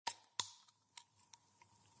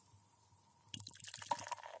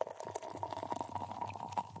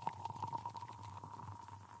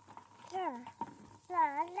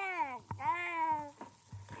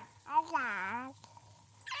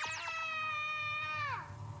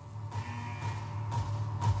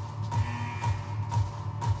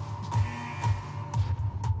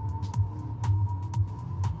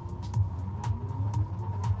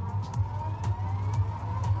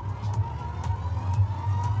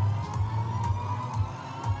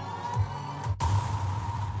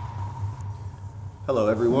Hello,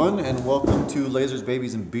 everyone, and welcome to Lasers,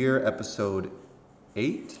 Babies, and Beer, episode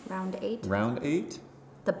 8. Round 8. Round 8.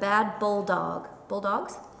 The Bad Bulldog.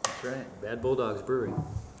 Bulldogs? That's right, Bad Bulldogs Brewery.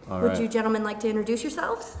 All Would right. you gentlemen like to introduce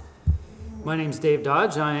yourselves? My name's Dave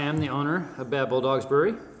Dodge. I am the owner of Bad Bulldogs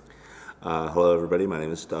Brewery. Hello, everybody. My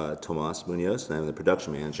name is Tomas Munoz, and I'm the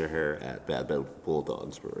production manager here at Bad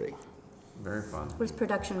Bulldogs Brewery. Very fun. What does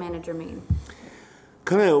production manager mean?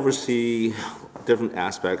 Kind of oversee different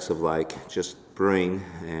aspects of like just brewing,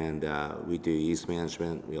 and we do yeast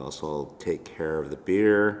management. We also take care of the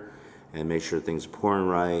beer and make sure things are pouring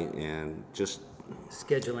right, and just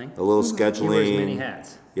Scheduling. a little He scheduling. wears many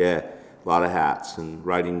hats. Yeah, a lot of hats, and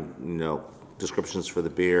writing, descriptions for the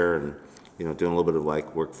beer, and doing a little bit of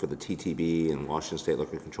like work for the TTB and Washington State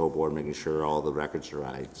Liquor Control Board, making sure all the records are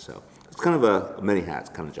right. So it's kind of a many hats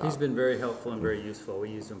kind of job. He's been very helpful and very useful. We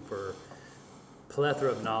use him for plethora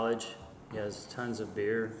of knowledge. He has tons of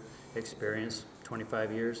beer experience,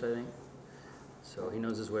 25 years, I think. So he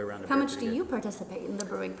knows his way around the How beer much pretty do good. you participate in the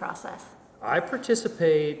brewing process? I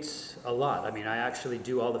participate a lot. I mean, I actually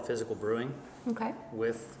do all the physical brewing Okay.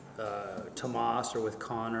 with Tomas or with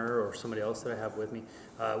Connor or somebody else that I have with me.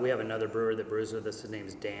 We have another brewer that brews with us. His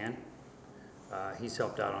name's Dan. He's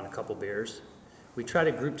helped out on a couple beers. We try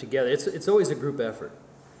to group together. It's always a group effort.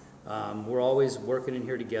 We're always working in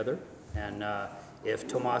here together. And if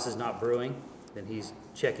Tomas is not brewing, then he's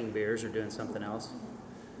checking beers or doing something else.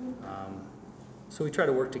 So we try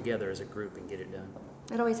to work together as a group and get it done.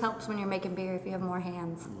 It always helps when you're making beer if you have more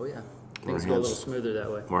hands. Oh yeah, More things go a little hands. smoother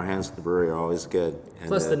that way. More hands at the brewery are always good. And,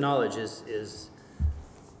 Plus the knowledge is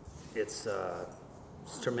it's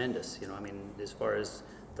tremendous. I mean, as far as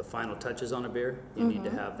the final touches on a beer, you need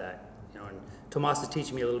to have that. And Tomas is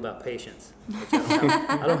teaching me a little about patience, which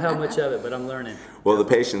I don't have much of it, but I'm learning. Well, the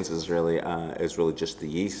patience is really just the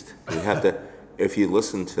yeast. You have to, if you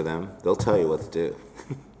listen to them, they'll tell you what to do.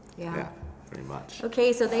 Yeah, pretty much.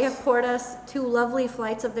 Okay, so they have poured us 2 lovely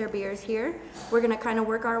flights of their beers here. We're going to kind of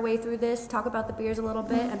work our way through this, talk about the beers a little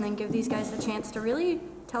bit, and then give these guys the chance to really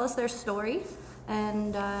tell us their story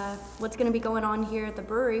and what's going to be going on here at the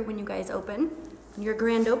brewery when you guys open. Your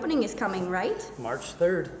grand opening is coming, right? March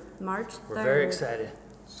 3rd. March 3rd. We're very excited.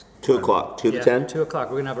 2 o'clock, 2 to 10? 2 o'clock.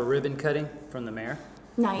 We're going to have a ribbon cutting from the mayor.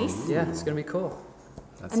 Nice. Yeah, it's going to be cool.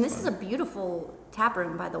 That's And this fun. is a beautiful tap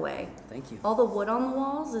room, by the way. Thank you. All the wood on the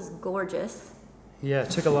walls is gorgeous. Yeah,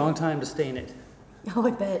 it took a long time to stain it. Oh,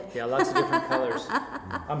 I bet. Yeah, lots of different colors.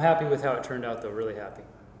 I'm happy with how it turned out, though. Really happy.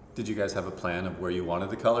 Did you guys have a plan of where you wanted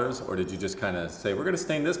the colors, or did you just kind of say, we're going to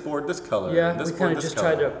stain this board this color, Yeah, and this we board kind of this just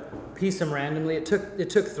color? tried to piece them randomly. It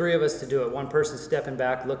took 3 of us to do it. One person stepping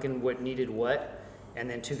back, looking what needed what, and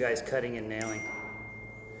then 2 guys cutting and nailing.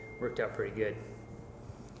 Worked out pretty good.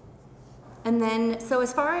 And then, so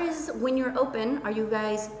as far as when you're open, are you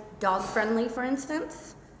guys dog friendly, for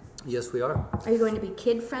instance? Yes, we are. Are you going to be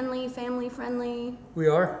kid friendly, family friendly? We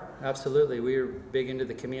are, absolutely. We are big into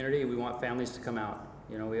the community. We want families to come out.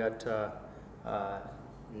 We got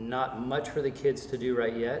not much for the kids to do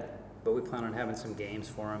right yet, but we plan on having some games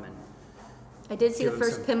for them. And I did see Give the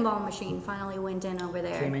 'em first pinball machine finally went in over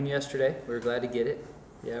there. came in yesterday. We were glad to get it.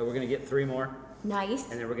 Yeah, we're going to get 3 more.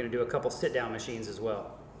 Nice. And then we're going to do a couple sit-down machines as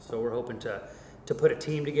well. So we're hoping to put a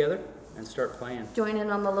team together and start playing. Join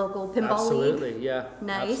in on the local pinball Absolutely, league. yeah.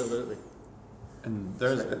 Nice. Absolutely. And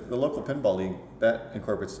there's the local pinball league, that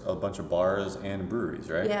incorporates a bunch of bars and breweries,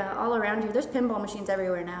 right? Yeah, all around here. There's pinball machines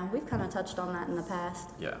everywhere now. We've kind of touched on that in the past.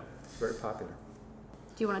 Yeah. Very popular.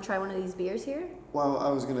 Do you want to try one of these beers here? Well, I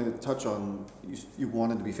was going to touch on, you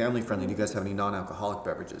wanted to be family friendly. Do you guys have any non-alcoholic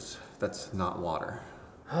beverages? That's not water.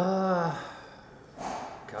 Gosh,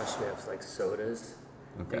 we have like sodas,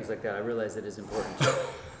 Okay. things like that. I realize it is important.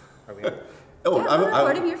 Are we? Oh, Yeah, we're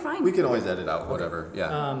recording, you're fine. We can always edit out whatever.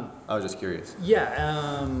 Yeah. I was just curious.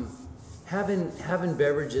 Yeah, having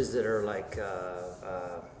beverages that are like,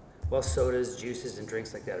 sodas, juices, and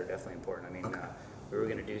drinks like that are definitely important. I mean, we were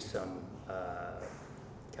gonna do some,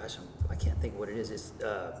 I can't think what it is. It's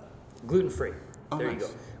gluten-free. Oh, There you nice. go.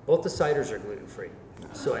 Both the ciders are gluten-free.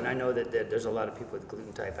 So, and I know that there's a lot of people with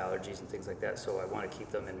gluten-type allergies and things like that, so I want to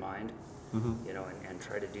keep them in mind, and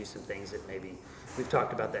try to do some things that maybe, we've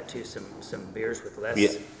talked about that too, some beers with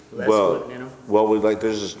less gluten in them. Well,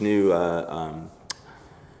 there's this new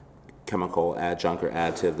chemical adjunct or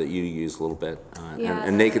additive that you use a little bit, Yeah,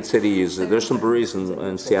 and Naked City uses it. There's some breweries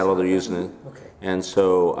in Seattle that are using it, Okay. and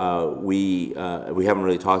so we haven't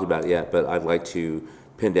really talked about it yet, but I'd like to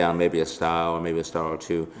pin down maybe a style or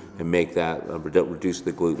two, and make that reduce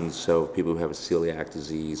the gluten. So people who have a celiac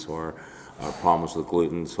disease or problems with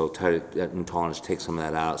gluten, so intolerance takes some of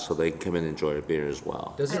that out, so they can come in and enjoy a beer as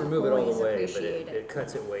well. Doesn't I remove it all always the way, but appreciate it. it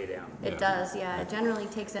cuts it way down. It does, yeah. It generally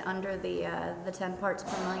takes it under the 10 parts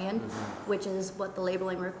per million, which is what the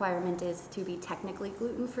labeling requirement is to be technically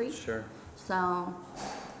gluten-free. Sure, So,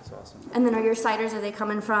 that's awesome. and then are your ciders, are they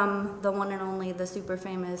coming from the one and only, the super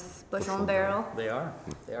famous Bushel and Barrel? They are.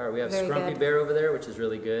 They are. We have Very Scrumpy good. Bear over there, which is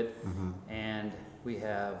really good. And we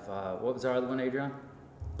have, what was our other one, Adrian?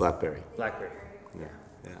 Blackberry. Blackberry. Yeah,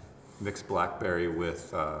 yeah. Mixed blackberry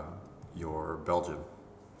with your Belgian.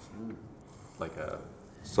 Like a.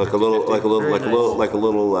 So like a little, Very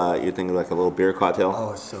nice. you're thinking like a little beer cocktail.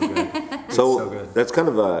 Oh, it's so good. It's So so good. that's kind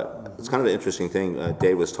of an interesting thing.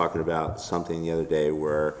 Dave was talking about something the other day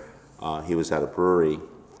where he was at a brewery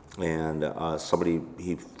and somebody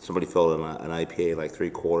filled in an IPA, like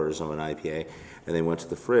 3/4 of an IPA, and they went to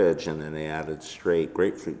the fridge and then they added straight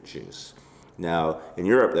grapefruit juice. Now in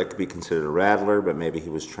Europe that could be considered a rattler, but maybe he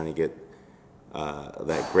was trying to get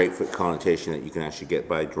that grapefruit connotation that you can actually get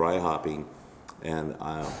by dry hopping, and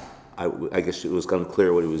I guess it was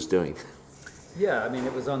unclear what he was doing. Yeah, I mean,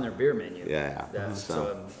 it was on their beer menu. Yeah.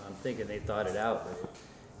 So I'm thinking they thought it out, but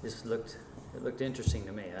it looked interesting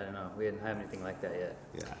to me. I don't know. We didn't have anything like that yet.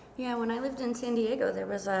 Yeah. Yeah, when I lived in San Diego, there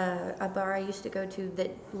was a bar I used to go to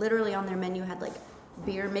that literally on their menu had like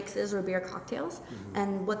beer mixes or beer cocktails.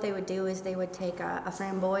 And what they would do is they would take a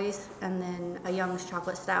framboise and then a Young's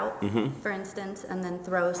chocolate stout, for instance, and then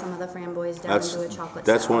throw some of the framboise down into a chocolate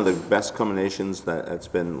That's stout. one of the best combinations that's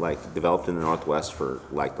been like developed in the Northwest for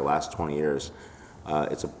like the last 20 years.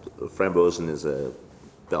 It's a Frambozen is a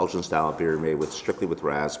Belgian style beer made strictly with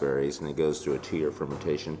raspberries, and it goes through a 2-year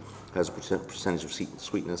fermentation. Has a percentage of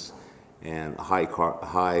sweetness and high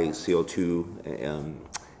CO2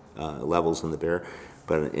 levels in the beer.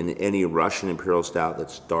 But in any Russian Imperial Stout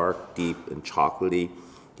that's dark, deep, and chocolatey,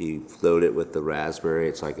 you float it with the raspberry.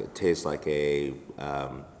 It tastes like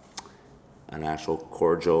an actual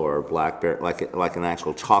cordial or a blackberry, like an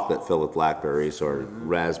actual chocolate filled with blackberries or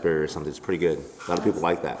raspberry or something. It's pretty good. A lot of people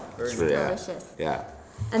like that. Very It's really- yeah. delicious. Yeah.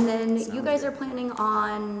 And then you guys are planning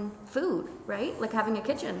on food, right? Like having a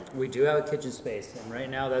kitchen. We do have a kitchen space, and right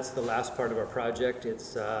now that's the last part of our project.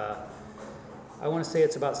 It's, I want to say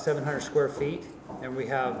it's about 700 square feet, and we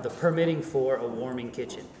have the permitting for a warming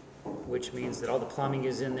kitchen, which means that all the plumbing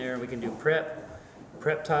is in there. We can do prep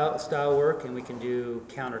style work, and we can do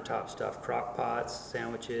countertop stuff, crock pots,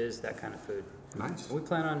 sandwiches, that kind of food. Nice. We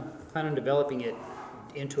plan on developing it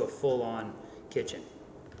into a full-on kitchen,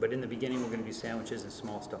 but in the beginning we're going to do sandwiches and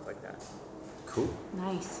small stuff like that. Cool.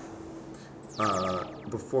 Nice.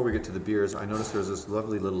 Before we get to the beers, I noticed there's this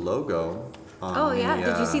lovely little logo. On Oh yeah, the,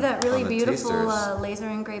 did you see that really on the beautiful tasters. laser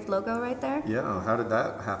engraved logo right there? Yeah. How did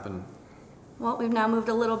that happen? Well, we've now moved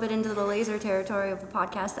a little bit into the laser territory of the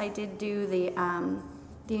podcast. I did do the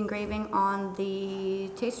engraving on the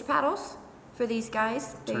taster paddles for these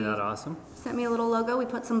guys. Turned out awesome. Sent me a little logo. We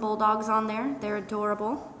put some bulldogs on there. They're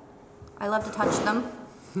adorable. I love to touch them.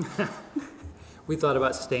 We thought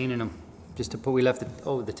about staining them, just to put. We left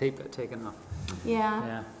the tape got taken off. Yeah.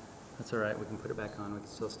 Yeah, that's all right. We can put it back on. We can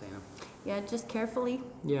still stain them. Yeah, just carefully.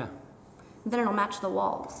 Yeah, Then it'll match the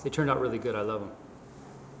walls. they turned out really good. I love them.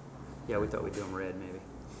 Yeah, we thought we'd do them red maybe.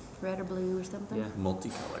 Red or blue or something. Yeah.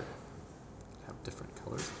 Multicolored. Have different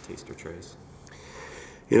colors of taster trays.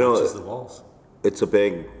 You know, Matches the walls. it's a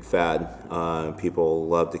big fad. People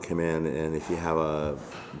love to come in, and if you have a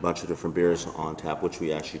bunch of different beers on tap, which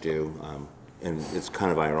we actually do, and it's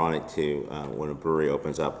kind of ironic too, when a brewery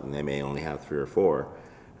opens up and they may only have 3 or 4.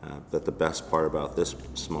 But the best part about this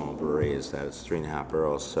small brewery is that it's 3.5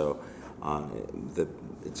 barrels, so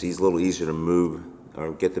it's a little easier to move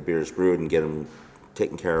or get the beers brewed and get them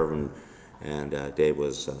taken care of. And Dave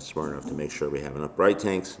was smart enough to make sure we have enough bright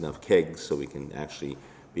tanks, enough kegs, so we can actually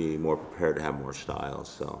be more prepared to have more styles.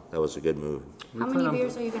 So that was a good move. How plan many on-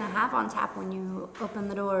 beers are you going to have on tap when you open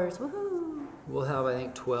the doors? Woohoo! We'll have, I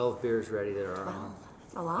think, 12 beers ready that are on.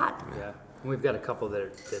 It's a lot. Yeah, and we've got a couple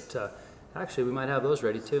that actually we might have those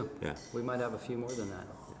ready too. Yeah. We might have a few more than that.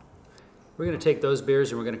 We're going to take those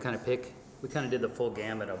beers and we're going to kind of pick. We kind of did the full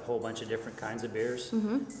gamut of a whole bunch of different kinds of beers.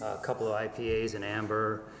 A couple of IPAs, an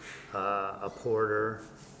amber, a porter,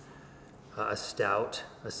 a stout,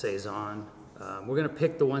 a saison. We're going to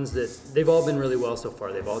pick the ones that they've all been really well so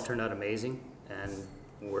far. They've all turned out amazing, and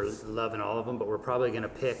we're loving all of them. But we're probably going to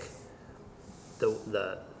pick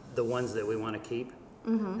the ones that we want to keep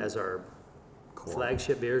as our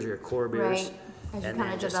flagship beers, your core beers. Right. As you And kind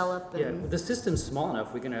then of just- develop. Yeah, And the system's small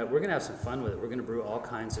enough. We're gonna have some fun with it. We're gonna brew all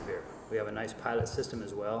kinds of beer. We have a nice pilot system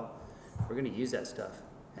as well. We're gonna use that stuff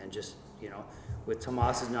and just you know, with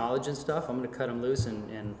Tomas's knowledge and stuff, I'm going to cut him loose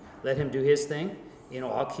and let him do his thing. You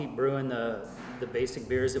know, I'll keep brewing the basic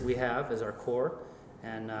beers that we have as our core,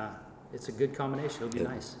 and it's a good combination. It'll be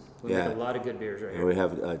nice. We make a lot of good beers right And here. we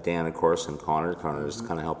have Dan, of course, and Connor. Connor is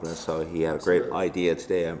kind of helping us. So he had a great idea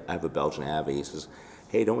today. I have a Belgian Abbey. He says,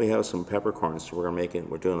 "Hey, don't we have some peppercorns? So we're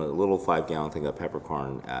doing a little 5-gallon thing of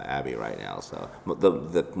peppercorn Abbey right now. So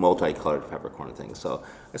the multicolored peppercorn thing. So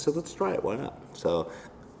I said, let's try it. Why not? So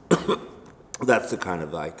that's the kind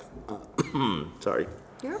of like, sorry.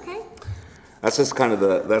 You're okay. That's kind of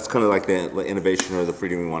like the innovation or the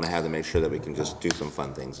freedom we want to have to make sure that we can just do some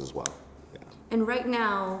fun things as well. Yeah. And right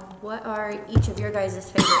now, what are each of your guys'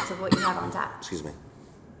 favorites of what you have on tap? Excuse me.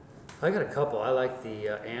 I got a couple. I like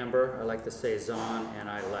the amber, I like the saison, and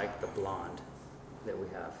I like the blonde that we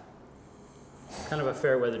have. Kind of a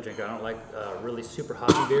fair weather drinker. I don't like really super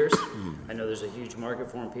hoppy beers. I know there's a huge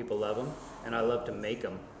market for them. People love them, and I love to make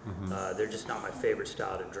them. They're just not my favorite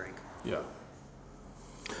style to drink. Yeah.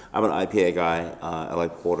 I'm an IPA guy. I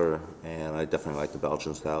like porter, and I definitely like the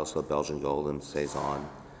Belgian style, so Belgian Gold and Saison.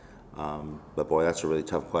 But boy, that's a really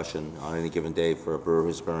tough question on any given day for a brewer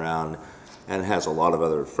who's been around and has a lot of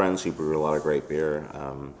other friends who brew a lot of great beer.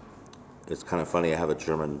 It's kind of funny. I have a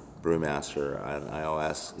German brewmaster, and I always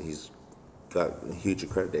ask, he's got huge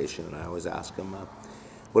accreditation, and I always ask him,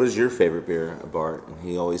 "What is your favorite beer, Bart?" And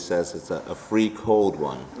he always says it's a free cold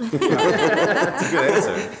one. That's a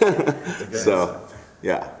good answer. So,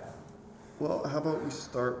 yeah. Well, how about we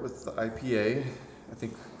start with the IPA? I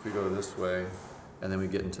think if we go this way, and then we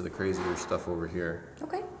get into the crazier stuff over here.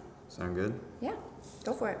 Okay. Sound good? Yeah.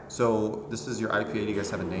 Go for it. So this is your IPA. Do you guys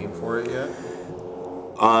have a name for it yet?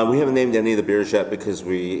 We haven't named any of the beers yet because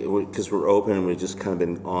we're open and we've just kind of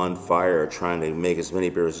been on fire trying to make as many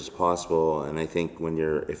beers as possible. And I think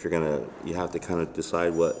you have to kind of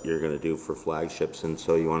decide what you're gonna do for flagships, and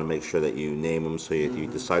so you want to make sure that you name them. So you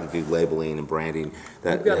decide to do labeling and branding.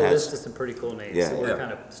 That We've got a has, list of some pretty cool names, Yeah, so we're yeah.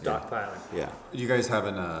 kind of stockpiling. yeah. You guys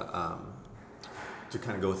having to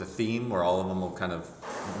kind of go with a theme where all of them will kind of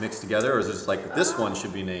mix together, or is it just like this one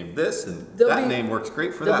should be named this and There'll that be- name works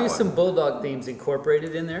great for There'll that be one? some bulldog themes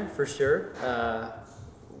incorporated in there for sure.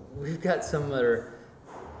 We've got some that are.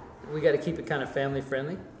 We got to keep it kind of family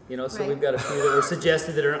friendly, you know. So Right. we've got a few that were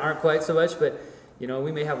suggested that aren't quite so much, but you know,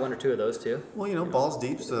 we may have one or two of those too. Well, Balls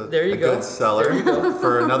Deep's a There you go. good seller There you go.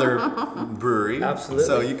 for another brewery. Absolutely.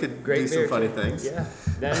 So you could Great do some beer, funny too. things. Yeah,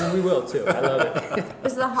 that we will too. I love it.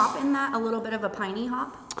 Is the hop in that a little bit of a piney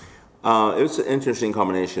hop? It was an interesting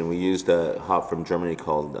combination. We used a hop from Germany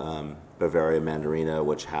called Bavaria Mandarina,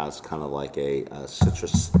 which has kind of like a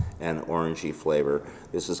citrus and orangey flavor.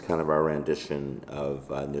 This is kind of our rendition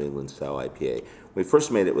of New England style IPA. When we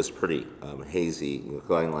first made it, was pretty hazy,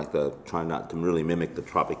 trying not to really mimic the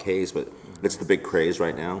Tropic Haze, but it's the big craze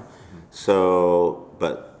right now. So,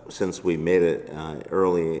 but since we made it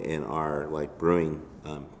early in our brewing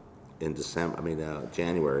in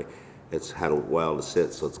January, it's had a while to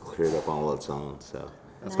sit, so it's cleared up all its own. So,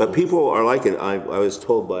 but people are like it. I was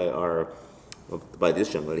told by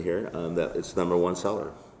this young lady here that it's the #1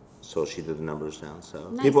 seller. So she did the numbers down. So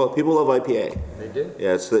Nice. people love IPA. They do.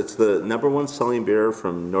 Yeah, it's the #1 selling beer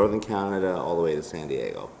from northern Canada all the way to San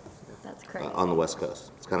Diego That's crazy. on the West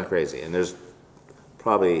Coast. It's kind of crazy, and there's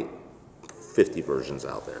probably 50 versions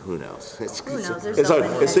out there. Who knows? Who knows? There's It's, so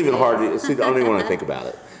hard, many it's even IPAs. hard. I don't even want to think about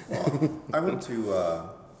it. I went to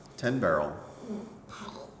 10 Barrel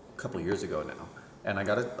a couple of years ago now, and I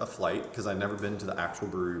got a flight because I'd never been to the actual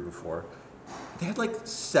brewery before. They had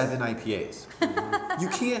 7 IPAs. You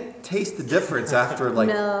can't taste the difference after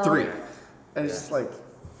No. 3. And it's just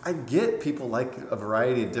I get people like a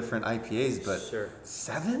variety of different IPAs, but Sure.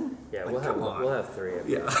 7? Yeah, come on. we'll have 3 of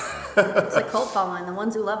them. Yeah. It's a cult following. The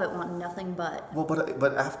ones who love it want nothing but. Well,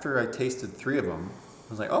 but after I tasted 3 of them, I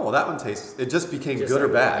was like, oh, well, that one tastes. It just became Just good or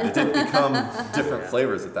like bad. It didn't become different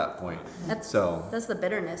flavors at that point. That's So that's the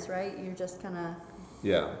bitterness, right? You're just kind of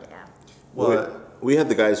yeah. yeah. Well, We had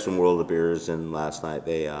the guys from World of Beers in last night.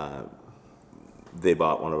 They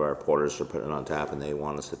bought one of our porters for putting it on tap, and they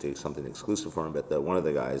want us to do something exclusive for them. But one of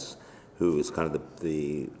the guys, who is kind of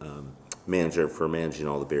the manager for managing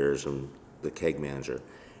all the beers and the keg manager,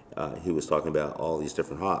 he was talking about all these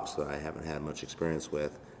different hops that I haven't had much experience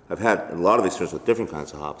with. I've had a lot of experience with different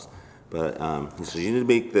kinds of hops, but he says, you need to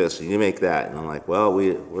make this, you need to make that. And I'm like, well,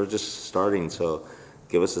 we're just starting, so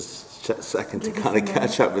give us a second to kind of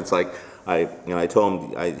catch up. It's like, I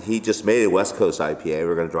told him he just made a West Coast IPA.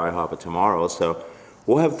 We're going to dry hop it tomorrow, so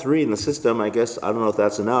we'll have 3 in the system. I guess I don't know if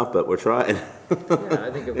that's enough, but we're trying. Yeah,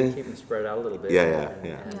 I think if we keep them spread out a little bit. Yeah.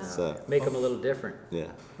 and, So make them a little different. yeah,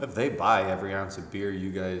 if they buy every ounce of beer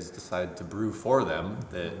you guys decide to brew for them,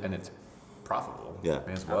 and it's profitable. Yeah.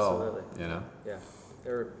 May as well. Absolutely. You know. Yeah,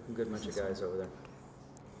 they're a good bunch of guys over there.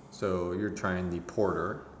 So you're trying the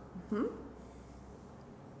porter.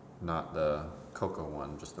 Not the cocoa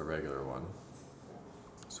one, just the regular one.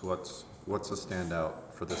 So what's a standout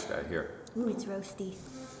for this guy here? Ooh, it's roasty.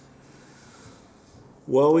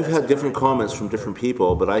 Well, we've had different comments from different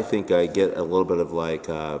people, but I think I get a little bit of like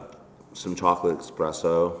some chocolate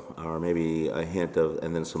espresso, or maybe a hint of,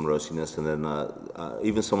 and then some roastiness, and then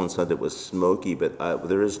even someone said it was smoky, but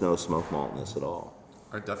there is no smoke maltness at all.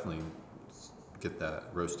 I definitely get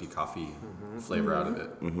that roasty coffee flavor out of it.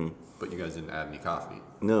 But you guys didn't add any coffee.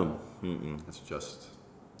 No. It's just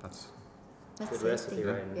that's That's Good recipe,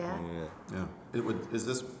 tasty. right? Yeah. yeah. Is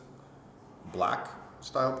this black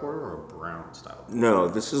style porter or a brown style porter? No,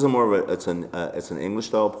 this is a more of a, it's an English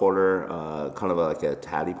style porter, kind of like a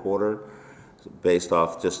tatty porter, based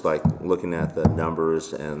off just like looking at the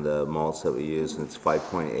numbers and the malts that we use, and it's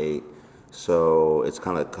 5.8. So it's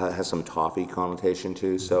kind of has some toffee connotation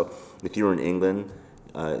too. So if you were in England,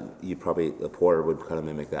 you probably the porter would kind of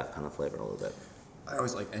mimic that kind of flavor a little bit. I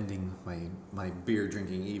always like ending my beer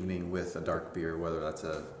drinking evening with a dark beer, whether that's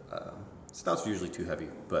a stout's usually too heavy,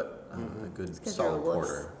 but a good 'cause solid they're a wuss.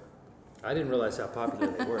 porter. I didn't realize how popular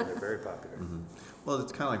they were. They're very popular. Well,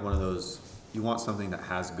 it's kind of like one of those, you want something that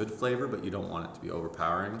has good flavor, but you don't want it to be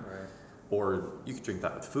overpowering. Right. Or you could drink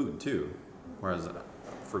that with food too. Whereas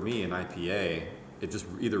for me, an IPA, it just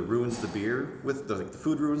either ruins the beer with the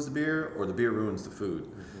food ruins the beer, or the beer ruins the food.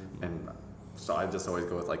 And so I just always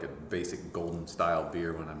go with like a basic golden style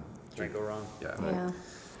beer when I'm Can't drinking. go wrong. Yeah. Yeah.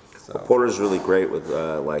 So Porter is really great with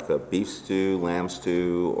like a beef stew, lamb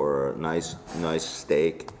stew, or a nice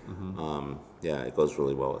steak. Yeah, it goes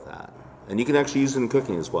really well with that. And you can actually use it in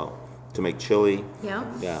cooking as well to make chili. Yeah.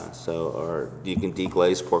 Yeah, so or you can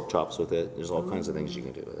deglaze pork chops with it. There's all kinds of things you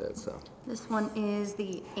can do with it. So This one is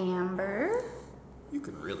the amber. you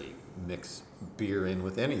could really mix beer in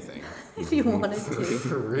with anything. If you wanted to.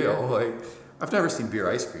 For real. Like I've never seen beer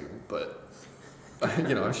ice cream, but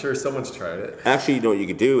I'm sure someone's tried it. actually, you know what you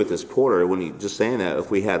could do with this porter? When you just saying that,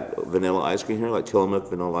 if we had vanilla ice cream here, like Tillamook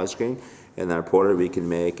vanilla ice cream, and our porter, we can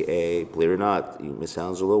make a, believe it or not, it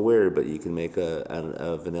sounds a little weird, but you can make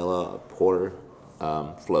a vanilla porter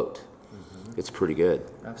float. It's pretty good.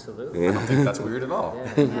 Absolutely. I don't think that's weird at all.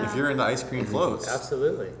 Yeah. If you're into ice cream floats,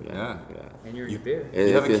 Absolutely. yeah. Yeah. And you're your beer. And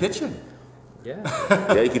You have if a kitchen. Yeah.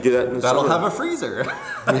 Yeah, you could do that in the That'll summer. have a freezer. Yeah,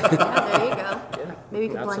 there you go. Yeah. Maybe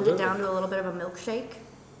you could blend Absolutely. it down to a little bit of a milkshake.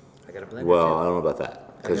 I got a blender Well, too. I don't know about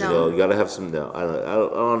that. Because, No. you gotta have some, no, I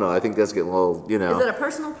don't know. I think that's getting a little, Is it a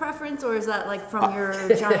personal preference or is that like from your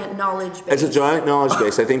giant knowledge base? It's a giant knowledge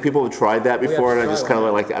base. I think people have tried that have before, and I to just try kind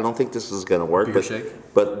of one. like, I don't think this is going to work. Beer But,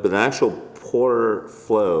 shake? but an actual porter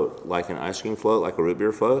float, like an ice cream float, like a root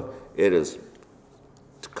beer float, it is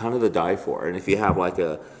kind of the die for. And if you have like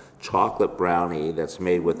a chocolate brownie that's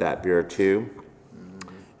made with that beer too,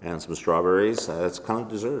 and some strawberries, that's kind of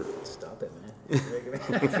dessert. Stop it, man.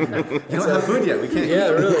 You don't have food yet. We can't. Yeah,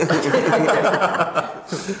 really.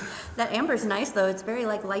 That amber's nice though. It's very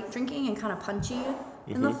like light drinking and kind of punchy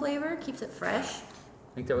in the flavor. Keeps it fresh.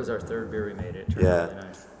 I think that was our third beer we made. It turned Yeah. out really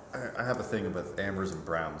nice. I have a thing with ambers and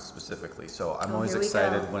browns specifically, so I'm Oh, always here we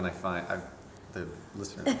excited go. when I find the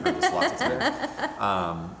listeners have heard this lots of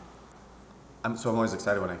times. I'm always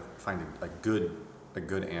excited when I find a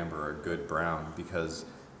good amber or a good brown, because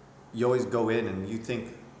you always go in and you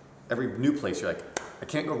think every new place you're like, I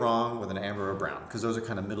can't go wrong with an amber or a brown, because those are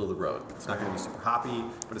kind of middle of the road. It's not going to be super hoppy,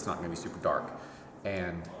 but it's not going to be super dark.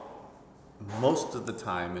 And most of the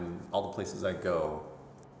time in all the places I go,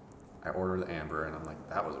 I order the amber and I'm like,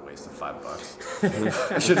 that was a waste of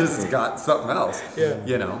 $5. I should have just got something else.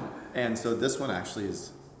 Yeah. And so this one actually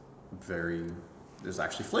is there's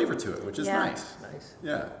actually flavor to it, which is Yeah. nice. Nice.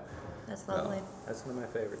 Yeah. That's lovely. That's one of my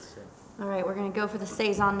favorites too. All right, we're gonna go for the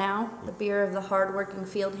saison now. The beer of the hard-working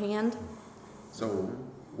field hand. So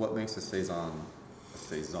what makes a saison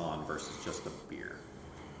versus just a beer?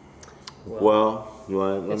 Well, you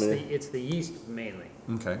want to let me? It's the yeast mainly.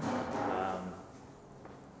 Okay.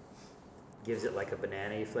 Gives it like a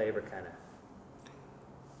banana-y flavor, kind of.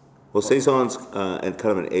 Well, Saison's and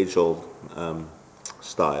kind of an age-old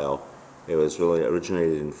style. It was really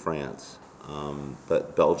originated in France,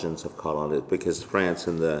 but Belgians have caught on it because France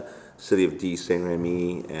and the city of D.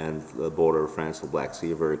 Saint-Remy and the border of France, the Black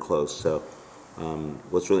Sea, are very close. So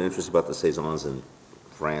what's really interesting about the Saisons in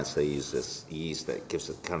France, they use this yeast that gives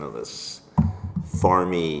it kind of this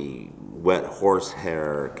farmy, wet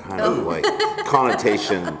horsehair kind of like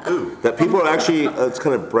connotation that people are actually, it's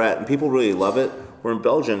kind of Brett, and people really love it. Where in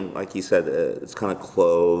Belgium, like you said, it's kind of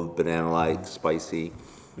clove, banana-like, spicy.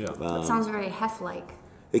 Yeah. That sounds very hef-like.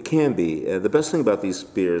 It can be. The best thing about these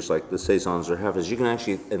beers, like the saisons or have, is you can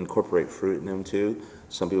actually incorporate fruit in them too.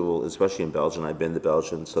 Some people, especially in Belgium, I've been to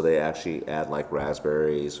Belgium, so they actually add like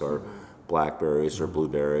raspberries or blackberries or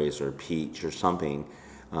blueberries or peach or something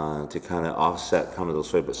to kind of offset some of those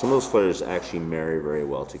flavors. But some of those flavors actually marry very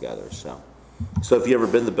well together. So if you've ever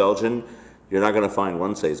been to Belgium, you're not going to find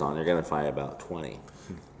one saison. You're going to find about 20.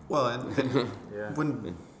 Well, and Yeah.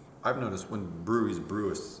 when I've noticed when breweries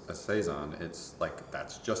brew a saison, it's like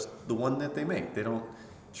that's just the one that they make. They don't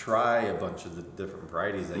try a bunch of the different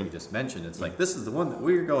varieties that you just mentioned. It's like this is the one that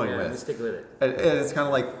we're going Yeah, with. let's stick with it. And it's kind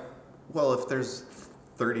of like, well, if there's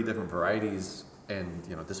 30 different varieties and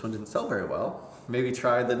this one didn't sell very well, maybe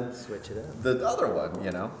try Switch it up. the other one.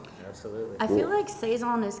 Absolutely. I feel like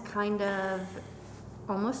Saison is kind of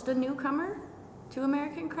almost a newcomer to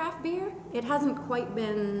American craft beer. It hasn't quite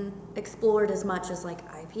been explored as much as like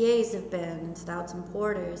IPAs have been and stouts and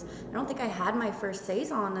porters. I don't think I had my first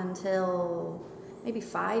Saison until maybe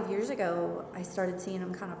 5 years ago. I started seeing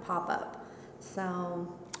them kind of pop up.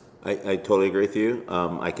 So I totally agree with you.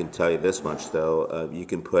 I can tell you this much though: you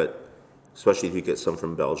can put, especially if you get some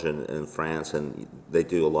from Belgium and France, and they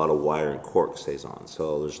do a lot of wire and cork saisons.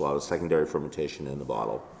 So there's a lot of secondary fermentation in the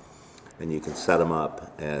bottle, and you can set them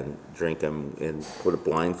up and drink them and put a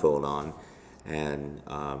blindfold on, and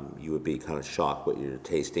you would be kind of shocked what you're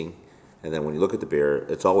tasting. And then when you look at the beer,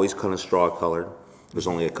 it's always kind of straw colored. There's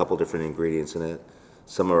only a couple different ingredients in it.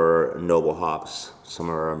 Some are noble hops,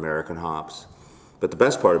 some are American hops. But the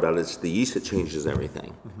best part about it is the yeast that changes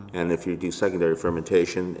everything. And if you do secondary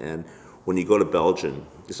fermentation, and when you go to Belgium,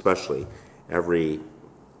 especially, every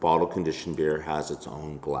bottle conditioned beer has its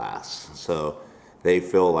own glass. So they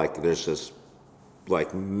feel like there's this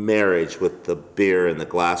like marriage with the beer and the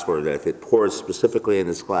glassware that if it pours specifically in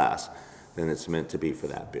this glass, then it's meant to be for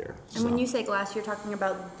that beer. And when you say glass, you're talking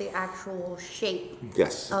about the actual shape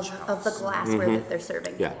Yes. of the glassware that they're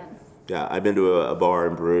serving Yeah. it in. Yeah, I've been to a bar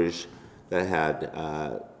in Bruges that had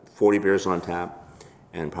 40 beers on tap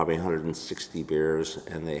and probably 160 beers,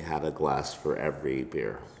 and they had a glass for every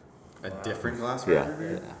beer. A different glass for Yeah, every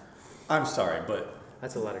beer? yeah. I'm sorry, but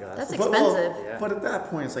That's a lot of glass. That's but, expensive. Yeah. but at that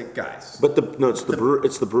point, it's like, guys. But it's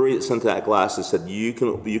the brewery that sent that glass that said you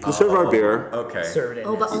can serve our beer Okay. Serve it in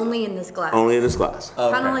Oh, but this. only in this glass. only in this glass.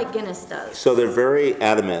 Kind Okay. of like Guinness does. So they're very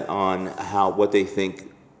adamant on what they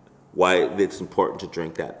think, why it's important to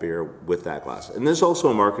drink that beer with that glass, and there's also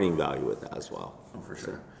a marketing value with that as well. Oh, for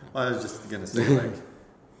sure. Well, I was just gonna say, like,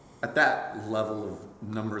 at that level of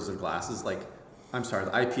numbers of glasses, like, I'm sorry,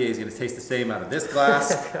 the IPA is gonna taste the same out of this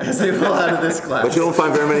glass as they will out of this glass. But you don't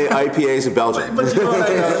find very many IPAs in Belgium. But you know what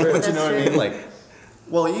I mean? But That's you know what I true. mean? Like,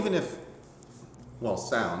 well, even if,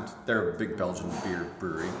 Sound, they're a big Belgian beer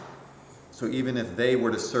brewery. So even if they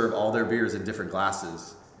were to serve all their beers in different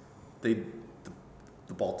glasses, the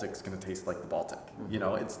Baltic's gonna taste like the Baltic.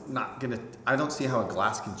 It's not gonna. I don't see how a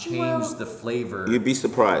glass can change Well- the flavor You'd be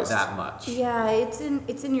surprised. that much. Yeah, it's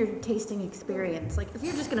in your tasting experience. Like if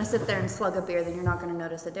you're just gonna sit there and slug a beer, then you're not gonna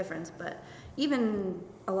notice a difference. But even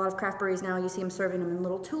a lot of craft breweries now, you see them serving them in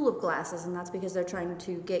little tulip glasses, and that's because they're trying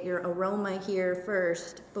to get your aroma here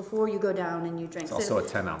first before you go down and you drink. It's also a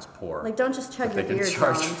 10-ounce pour. like don't just chug But your they can beer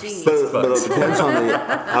charge down. for Geez. But it depends on the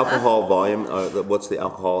alcohol volume, what's the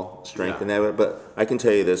alcohol strength Yeah. in that. But I can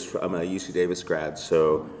tell you this, I'm a UC Davis grad,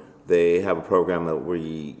 so they have a program that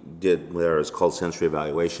we did where it's called sensory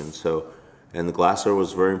evaluation. So, and the glassware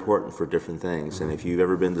was very important for different things. And if you've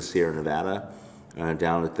ever been to Sierra Nevada,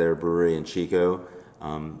 down at their brewery in Chico,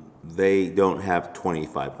 they don't have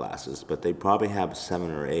 25 glasses, but they probably have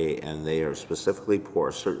 7 or 8, and they are specifically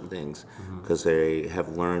pour certain things because they have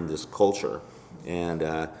learned this culture, and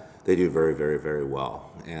they do very, very, very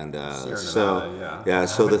well. And Sierra so, Nevada, yeah.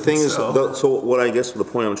 So the thing is, So- so what I guess the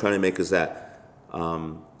point I'm trying to make is that,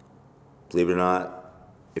 believe it or not,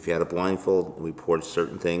 if you had a blindfold, we poured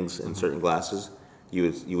certain things in certain glasses, you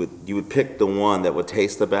would pick the one that would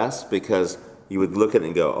taste the best because you would look at it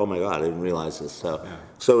and go, oh my God, I didn't realize this.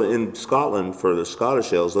 So in Scotland, for the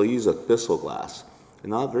Scottish ales, they'll use a thistle glass. And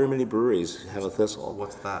not very many breweries have a thistle.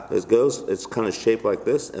 What's that? It's kind of shaped like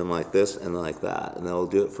this and like this and like that. And they'll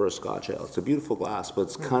do it for a Scotch ale. It's a beautiful glass, but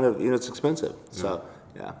it's kind of, it's expensive. So,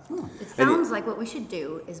 yeah. It sounds like what we should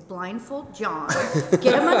do is blindfold John,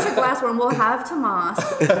 get a bunch of glassware, and we'll have Tomas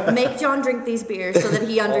make John drink these beers so that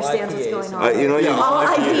he understands what's IPAs. going on. You know, you, All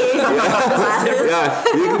IPAs in glasses. yeah,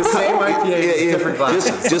 you can Same IPA, different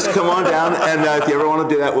glasses. Just come on down, and if you ever want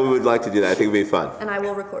to do that, we would like to do that. I think it'd be fun. And I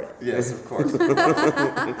will record it. Yes, of course.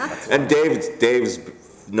 And Dave's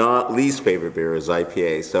not least favorite beer is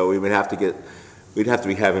IPA, so we would have to get We'd have to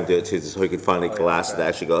be having to do it too, so we could find a glass that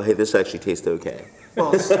actually go, hey, this actually tastes okay.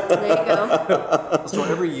 Well, There you go. so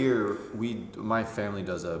every year my family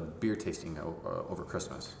does a beer tasting over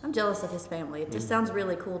Christmas. I'm jealous of his family. It just sounds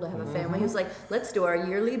really cool to have a family who's like, let's do our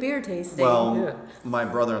yearly beer tasting. Well, my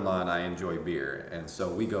brother-in-law and I enjoy beer, and so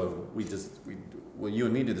well, you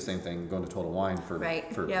and me do the same thing, going to Total Wine for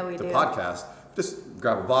Right. for Yeah, we the do. podcast. Just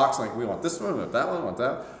grab a box, like we want this one, we want that one, we want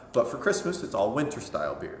that. But for Christmas, it's all winter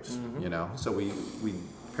style beers, you know. So we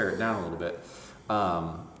pare it down a little bit.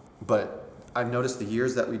 But I've noticed the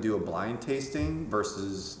years that we do a blind tasting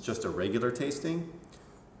versus just a regular tasting,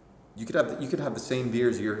 you could have the same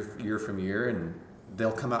beers year from year, and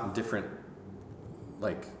they'll come out in different,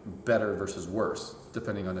 like, better versus worse,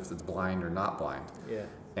 depending on if it's blind or not blind. Yeah.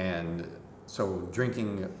 And so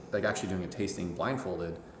actually doing a tasting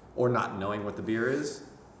blindfolded or not knowing what the beer is,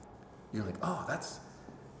 you're like, oh, that's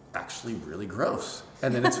actually really gross.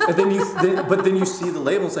 And then then you see the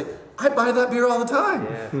label, it's like, I buy that beer all the time.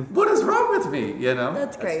 Yeah. What is wrong with me? You know?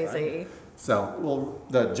 That's crazy. So, well,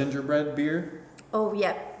 the gingerbread beer, Oh,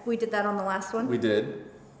 yeah. We did that on the last one. we did.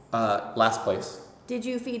 Last place. Did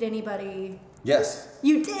you feed anybody? Yes,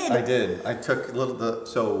 You did. I did. I took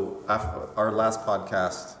so after our last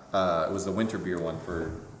podcast, it was the winter beer one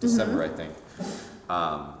for December, I think.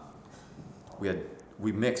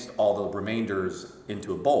 We mixed all the remainders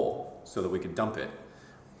into a bowl so that we could dump it.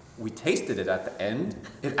 We tasted it at the end.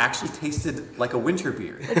 It actually tasted like a winter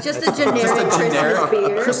beer. It's just a generic Christmas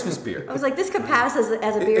beer. Christmas beer. I was like, this could pass as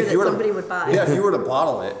a beer If that you were to- somebody would buy. Yeah, if you were to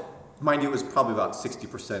bottle it, mind you, it was probably about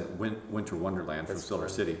 60% Winter Wonderland from Silver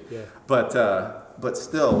City. Yeah. But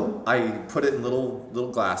still, I put it in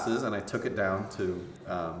little glasses, and I took it down to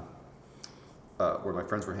where my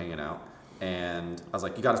friends were hanging out, and I was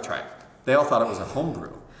like, "You got to try it." They all thought it was a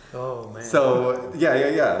homebrew. Oh man. So yeah.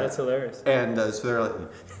 That's hilarious. And so they're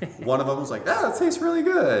like, one of them was like, "Ah, it tastes really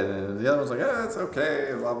good," and the other was like, "Ah, it's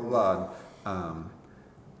okay," blah blah blah.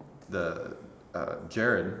 And,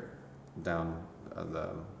 Jared down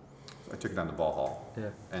I took it down to Ball Hall. Yeah.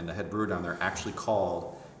 And the head brewer down there actually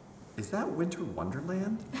called, "Is that Winter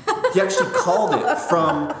Wonderland?" He actually called it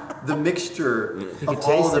from the mixture of all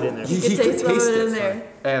taste of it in there. He You could could taste taste it it. in there.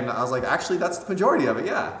 And I was like, actually, that's the majority of it,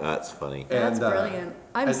 yeah. That's funny. That's And, brilliant.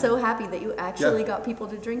 I'm and- so happy that you actually Yeah. got people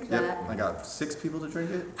to drink Yep, that. I got 6 people to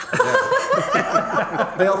drink it.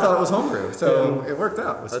 Yeah. They all thought it was homebrew, so it worked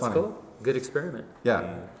out. It was That's funny. cool. Good experiment.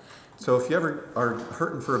 Yeah. So if you ever are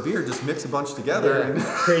hurting for a beer, just mix a bunch together. And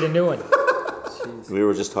Create a new one. We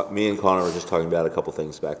were just me and Connor were just talking about a couple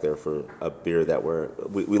things back there for a beer that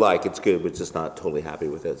we like. It's good, but just not totally happy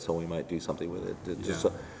with it. So we might do something with it. Just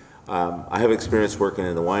Yeah. I have experience working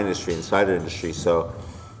in the wine industry and cider industry. So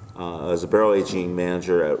as a barrel aging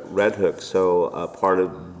manager at Red Hook, so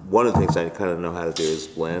one of the things I kind of know how to do is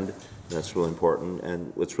blend. And that's really important.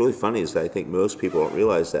 And what's really funny is that I think most people don't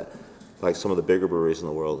realize that, like some of the bigger breweries in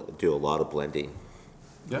the world, do a lot of blending.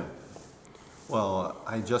 yeah. Well,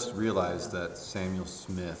 I just realized that Samuel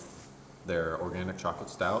Smith, their organic chocolate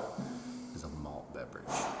stout, is a malt beverage.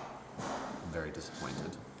 I'm very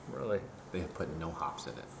disappointed. Really. They have put no hops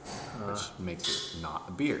in it, which makes it not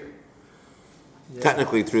a beer.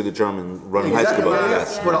 Technically, through the German Run High School book,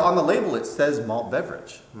 yes. Yeah. But on the label it says malt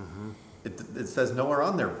beverage. It says nowhere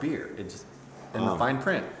on there beer. It just in the fine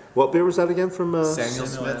print. What beer was that again from? Samuel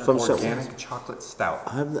Smith From Sam- organic chocolate stout.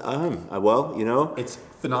 Well, you know, It's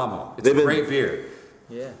phenomenal. It's They've a been- great beer.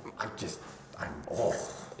 Yeah. it's just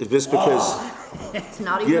because It's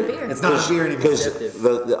not even beer. It's not a beer anymore.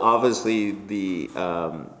 because obviously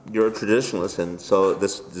you're a traditionalist, and so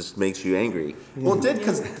this makes you angry, Well, it did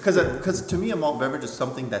because to me a malt beverage is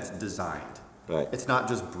something that's designed. right? It's not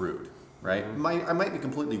just brewed, right? I might be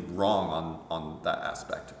completely wrong on that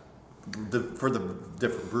aspect. For the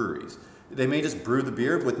different breweries, they may just brew the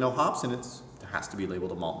beer with no hops, and it has to be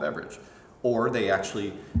labeled a malt beverage, or they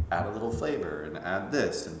actually add a little flavor and add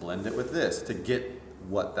this and blend it with this to get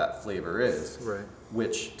what that flavor is. Right.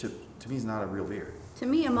 Which to me is not a real beer. To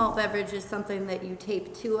me, a malt beverage is something that you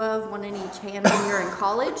tape 2 of, 1 in each hand when you're in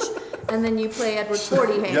college, and then you play Edward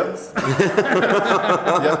 40 hands.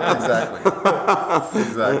 Yep, exactly.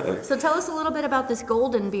 Exactly. So tell us a little bit about this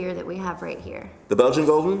golden beer that we have right here. The Belgian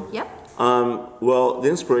Golden. Yep. Well, the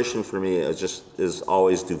inspiration for me is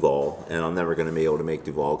always Duval, and I'm never going to be able to make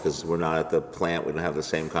Duval because we're not at the plant. We don't have the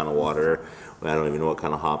same kind of water. I don't even know what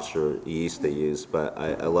kind of hops or yeast they use, but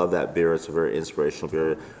I love that beer. It's a very inspirational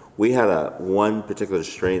beer. We had one particular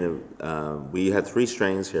strain of, we had 3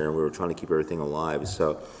 strains here, and we were trying to keep everything alive.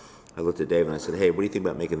 So I looked at Dave and I said, "Hey, what do you think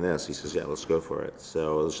about making this?" He says, "Yeah, let's go for it."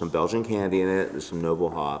 So there's some Belgian candy in it. There's some noble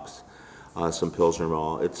hops. some Pilsner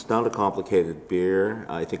Malt. It's not a complicated beer.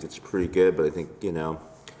 I think it's pretty good, but I think,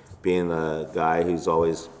 being the guy who's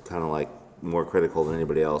always kind of like more critical than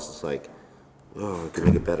anybody else, it's like, oh, I can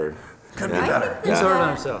make it better. Could be I better. think He's that, hard on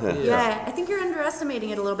himself. yeah, I think you're underestimating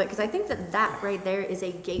it a little bit because I think that right there is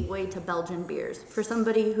a gateway to Belgian beers for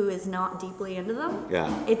somebody who is not deeply into them.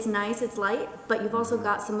 Yeah. It's nice, it's light, but you've also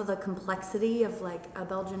got some of the complexity of like a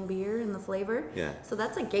Belgian beer and the flavor. Yeah. So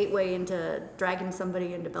that's a gateway into dragging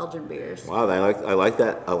somebody into Belgian beers. Wow, I like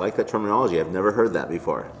that terminology. I've never heard that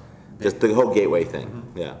before. Just the whole gateway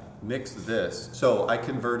thing. Yeah. Mix this. So I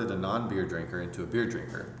converted a non-beer drinker into a beer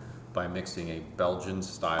drinker by mixing a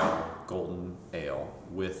Belgian-style golden ale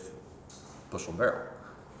with Bushel Barrel.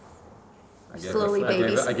 Slowly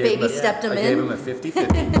baby stepped him I in. gave him a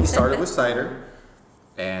 50-50. He started with cider,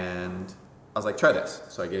 and I was like, try this.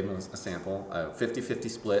 So I gave him a sample, a 50-50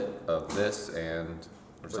 split of this and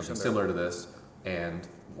or something similar to this, and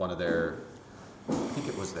one of their, I think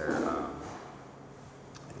it was their,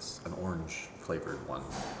 it's an orange flavored one,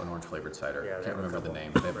 an orange flavored cider. Yeah, I they can't have a remember the couple.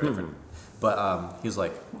 name. They have different. But he was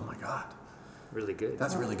like, oh my God, Really good.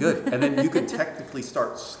 that's really good. And then you could technically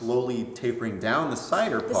start slowly tapering down the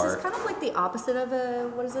cider This part. is kind of like the opposite of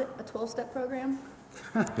a 12-step program.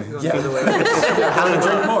 Yeah. How to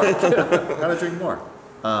drink more. How to drink more.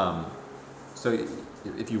 So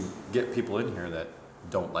if you get people in here that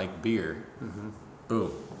don't like beer,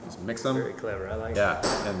 boom, just mix them. Very clever. I like it.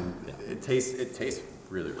 Yeah, and it tastes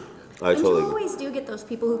really, really good. I And you totally. always do get those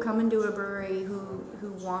people who come into a brewery who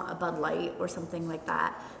want a Bud Light or something like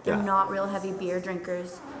that. They're Yeah. not real heavy beer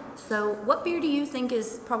drinkers. So what beer do you think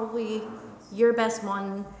is probably your best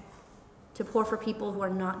one to pour for people who are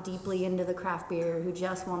not deeply into the craft beer, who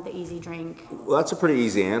just want the easy drink? Well, that's a pretty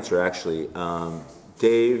easy answer, actually.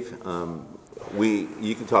 Dave,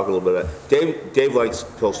 you can talk a little bit about Dave likes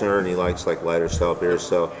Pilsner and he likes like lighter style beers,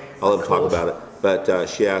 so I'll let him talk about it. But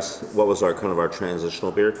she asked what was our kind of our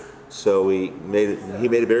transitional beer. So he made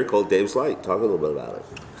a beer called Dave's Light. Talk a little bit about it.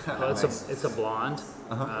 Well, it's a blonde.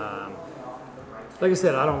 Like I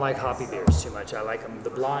said, I don't like hoppy beers too much. I like them.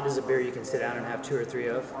 The blonde is a beer you can sit down and have 2 or 3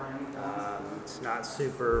 of. It's not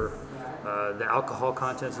super. The alcohol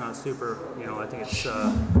content's not super. I think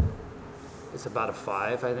it's about a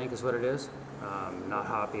 5. I think is what it is. Not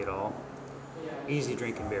hoppy at all. Easy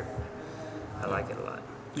drinking beer. I like it a lot.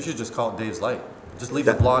 You should just call it Dave's Light. Just leave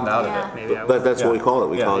the blonde out Yeah. of it. Maybe I But will. that's what we call it.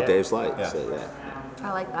 We Yeah. call it Yeah. Dave's Light. Yeah. So, yeah.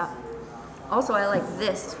 I like that. Also, I like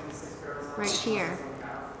this right here.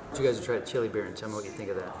 You guys will try the chili beer and tell me what you think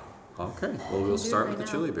of that. Okay. Well, we'll do start right with the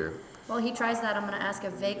now. chili beer. While he tries that, I'm going to ask a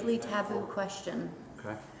vaguely taboo question.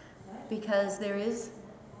 Okay. Because there is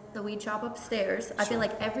the weed shop upstairs. I feel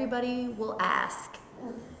like everybody will ask,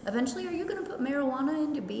 eventually, are you going to put marijuana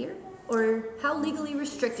into beer? Or how legally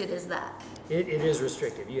restricted is that? It is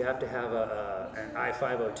restricted. You have to have an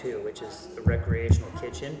I-502, which is the recreational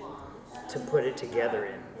kitchen, to put it together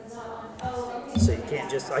in. So you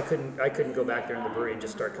can't just. I couldn't go back there in the brewery and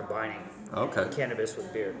just start combining Okay. cannabis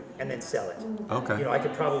with beer and then sell it. Okay. I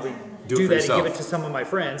could probably Do it do for that and give yourself. it to some of my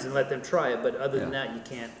friends and let them try it. But other than Yeah. that, you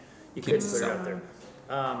can't. You couldn't put it sell out there.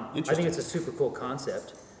 I think Interesting. it's a super cool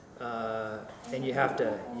concept, and you have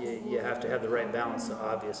to have the right balance,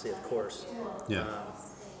 obviously, of course. Yeah.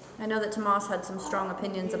 I know that Tomas had some strong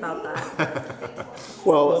opinions about that.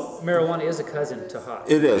 Well, Marijuana is a cousin to hop.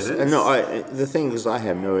 it is. It And is. no, the thing is, I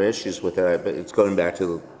have no issues with that. But it's going back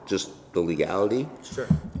to just the legality. Sure.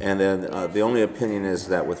 And then the only opinion is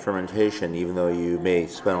that with fermentation, even though you may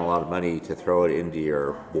spend a lot of money to throw it into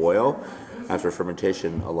your boil, after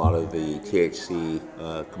fermentation, a lot of the THC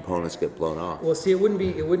components get blown off. Well, see, it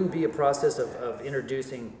wouldn't be a process of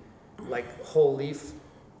introducing like whole leaf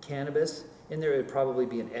cannabis in there. It would probably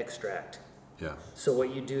be an extract. Yeah. So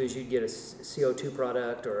what you do is you'd get a CO2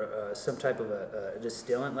 product or some type of a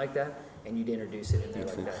distillant like that, and you'd introduce it in there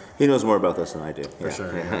like that. He knows more about this than I do. For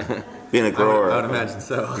sure. Yeah. Being a grower. I would imagine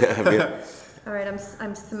so. All right,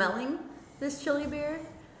 I'm smelling this chili beer,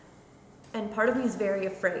 and part of me is very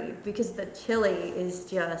afraid because the chili is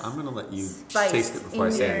just I'm gonna let you spice taste it before I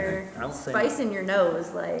in say your anything. I don't think- spice in your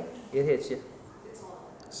nose, like. It hits you.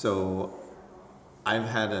 So, I've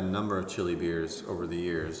had a number of chili beers over the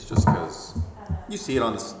years, just because you see it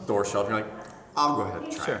on the store shelf, you're like, I'll go ahead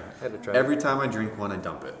and try Sure, it. had to try Every time I drink one, I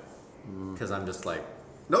dump it, because I'm just like,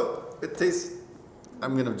 nope, it tastes.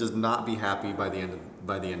 I'm gonna just not be happy by the end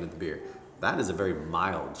of the beer. that is a very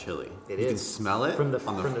mild chili. It you is. can smell it From the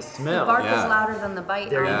The smell. bark Yeah. is louder than the bite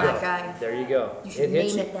There on you that go. guy. There you go. You should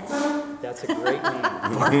hits name you. it that. That's a great name.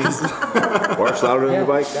 Barks louder than Yeah, the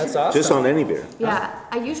bike. that's awesome. Just on any beer. Yeah,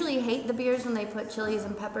 I usually hate the beers when they put chilies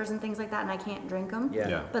and peppers and things like that, and I can't drink them. Yeah.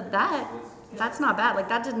 Yeah. But that's not bad. Like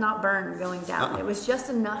that did not burn going down. It was just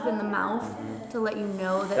enough in the mouth to let you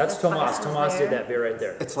know that That's the spice Tomas. was Tomas there. did that beer right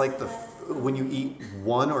there. It's like when you eat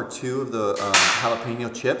 1 or 2 of the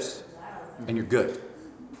jalapeno chips, and you're good.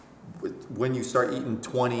 When you start eating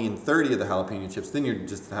 20 and 30 of the jalapeno chips, then you're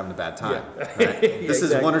just having a bad time. Yeah. Right? This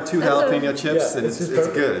is 1 or 2 That's a- jalapeno chips, Yeah, and this it's is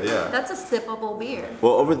perfect. good. Yeah. That's a sippable beer.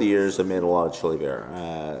 Well, over the years, I've made a lot of chili beer.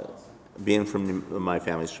 Being from my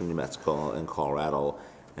family's from New Mexico and Colorado,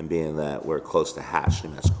 and being that we're close to Hatch, New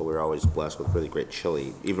Mexico, we're always blessed with really great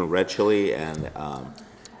chili, even red chili and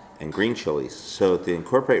green chilies. So to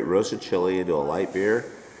incorporate roasted chili into a light beer,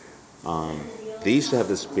 they used to have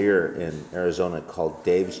this beer in Arizona called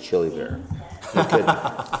Dave's Chili Beer. You could-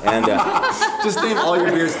 and Just name all your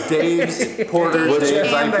beers: Dave's Porter, Dave's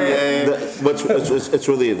Dave's Amber. IPA. it's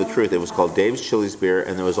really the truth. It was called Dave's Chili's Beer,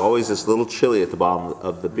 and there was always this little chili at the bottom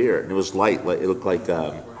of the beer, and it was light. Like it looked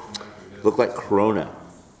like Corona,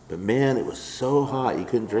 but man, it was so hot you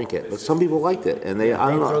couldn't drink it. But some people liked it, and I They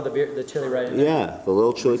don't throw know. the chili right in there. Yeah, the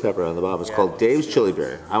little chili pepper on the bottom. It's called Dave's Chili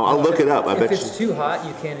Beer. I'll look it up. I If bet it's you. too hot,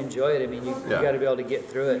 you can't enjoy it. I mean, you Yeah. got to be able to get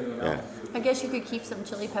through it. You know? Yeah. I guess you could keep some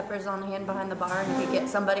chili peppers on hand behind the bar, and you could get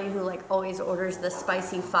somebody who like always orders the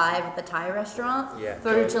spicy 5 at the Thai restaurant. Yeah.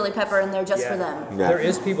 Throw your chili pepper in there just for them. Yeah. There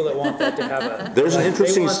is people that want that to have a. There's an they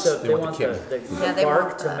interesting want the, s- they want the Yeah, they bark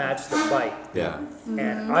want to the- match the bite. Yeah.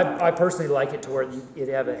 And I personally like it to where it'd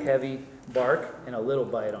have a heavy bark and a little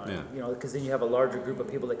bite on it. Yeah. You know, because then you have a larger group of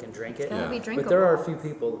people that can drink it. That'd be Yeah. drinkable. But there are a few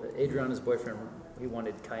people. Adriana's boyfriend, he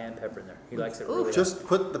wanted cayenne pepper in there. He likes it really. Just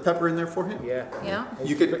put the pepper in there for him. Yeah. Yeah.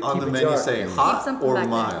 You could on Keep the a menu jar. say Keep hot something or back there.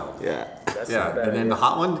 mild. Yeah. That's Yeah, not a bad and then the idea.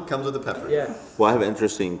 hot one comes with the pepper. Yeah. Well, I have an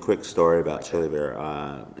interesting quick story about chili beer.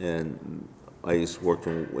 And I used to work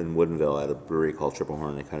in Woodinville at a brewery called Triple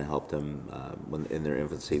Horn. I kind of helped them when in their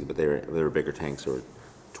infancy, but they were bigger tanks. They were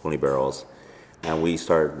 20 barrels, and we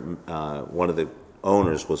started. One of the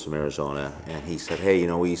owners was from Arizona, and he said, "Hey,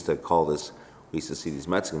 we used to call this. We used to see these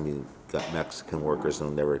Mexican workers,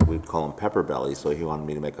 and we'd call them pepper belly." So he wanted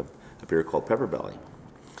me to make a beer called Pepper Belly.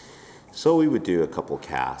 So we would do a couple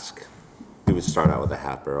cask. We would start out with a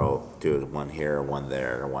half barrel, do one here, one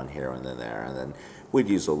there, one here, and then there, and then we'd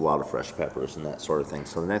use a lot of fresh peppers and that sort of thing.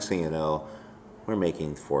 So the next thing you know, we're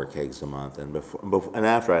making 4 kegs a month, and and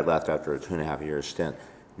after I left after a 2.5 year stint,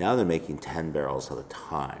 now they're making 10 barrels at a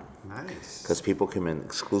time Nice. because people come in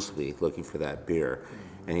exclusively looking for that beer.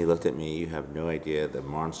 And he looked at me, "You have no idea the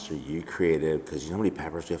monster you created, because you know how many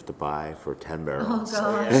peppers you have to buy for 10 barrels." Oh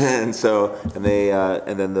gosh.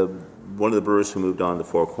 And then one of the brewers who moved on to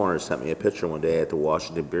Four Corners sent me a picture one day at the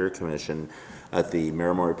Washington Beer Commission at the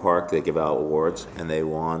Marymount Park. They give out awards, and they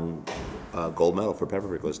won a gold medal for pepper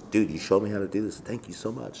beer. He goes, "Dude, you showed me how to do this. Thank you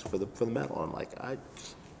so much for the medal." I'm like,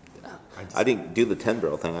 I didn't do the 10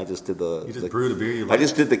 barrel thing. I just did the. You just brewed a beer you I liked.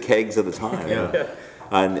 just did the kegs at a time. Yeah.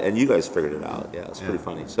 And you guys figured it out. Yeah, it's pretty Yeah.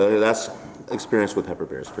 funny. So that's experience with pepper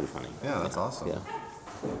beer. It's pretty funny. Yeah, that's awesome. Yeah.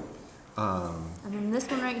 And then this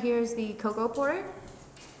one right here is the cocoa porter.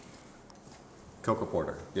 Cocoa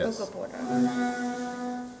porter. Yes. Cocoa porter.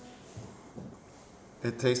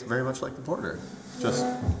 It tastes very much like the porter, just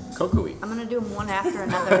cocoa-y. I'm gonna do them one after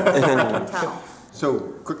another and see if I can tell. So,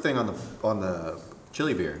 quick thing on the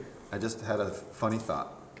chili beer. I just had a funny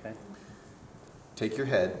thought. Okay. Take your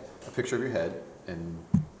head, a picture of your head, and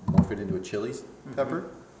morph it into a chili pepper.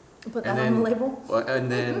 Put And that on the label, well,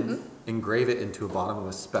 and then engrave it into a bottom of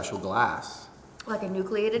a special glass, like a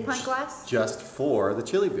nucleated pint glass. just for the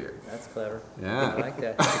chili beer. That's clever. Yeah. I like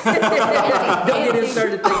that. Don't get him Fancy.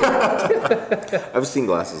 started thinking. I've seen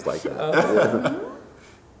glasses like that.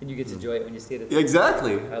 And you get to enjoy it when you see it.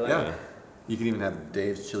 Exactly. I like yeah. it. You can even have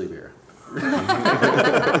Dave's chili beer.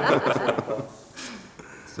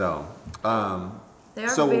 So, They are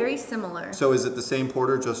So- very similar. so is it the same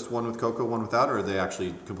porter, just one with cocoa, one without, or are they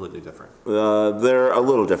actually completely different? They're a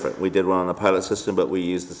little different. We did one on a pilot system, but we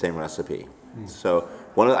used the same recipe. So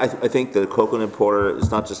I think the coconut porter is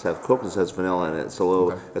not just have coconut, it has vanilla in it. It's a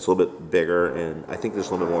little bit bigger, and I think there's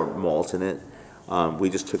a little bit more malt in it. We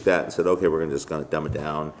just took that and said, okay, we're just going to dumb it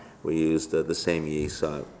down. We used the same yeast.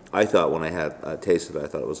 I thought when I had tasted it, I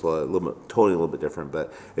thought it was a little bit different.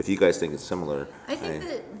 But if you guys think it's similar, I think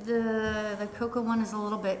that the cocoa one is a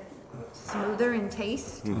little bit smoother in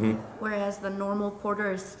taste, whereas the normal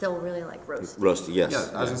porter is still really like roasted. roasted, yes.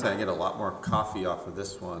 Yeah, I was gonna say I get a lot more coffee off of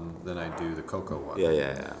this one than I do the cocoa one.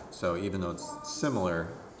 Yeah. So even though it's similar,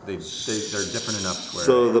 they're different enough to where.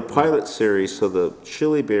 So the pilot series, so the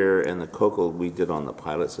chili beer and the cocoa we did on the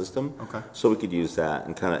pilot system. Okay. So we could use that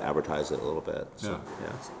and kind of advertise it a little bit. So,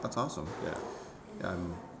 yeah, that's awesome. yeah. Yeah,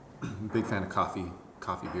 I'm a big fan of coffee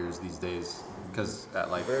beers these days because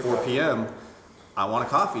at like 4 p.m. I want a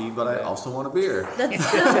coffee, but I also want a beer. That's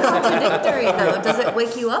so contradictory, though. Does it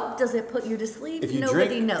wake you up? Does it put you to sleep? If you Nobody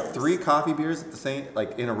drink knows. 3 coffee beers at the same,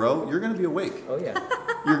 like in a row, you're gonna be awake. Oh, yeah.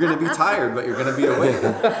 You're gonna be tired, but you're gonna be awake.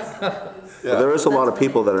 Well, there is a lot of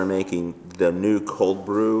people that are making the new cold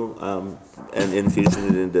brew and infusing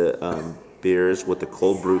it into beers with the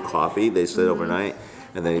cold brew coffee. They sit overnight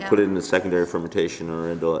and they put it in the secondary fermentation or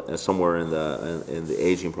into somewhere in the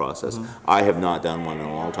aging process. I have not done one in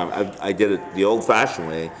a long time. I did it the old-fashioned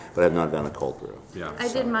way, but I've not done a cold brew. Yeah. I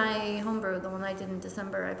did my homebrew, the one I did in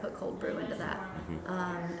December. I put cold brew into that,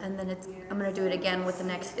 and then I'm gonna do it again with the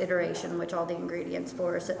next iteration, which all the ingredients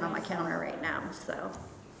for are sitting on my counter right now. So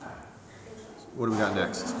What do we got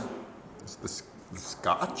next? It's the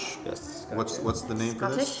Scotch. Yes, What's the name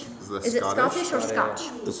Scottish? for this? Is it Scottish or Scotch?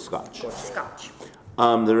 it's Scotch. Scotch.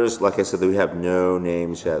 There is, like I said, we have no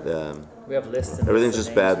names yet. We have lists. And Everything's lists just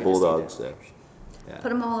of bad names. We just need bulldogs to- there. Put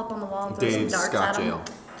them all up on the wall and throw Dave's some darts Scotch at 'em.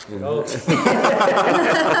 Ale. Oh, that's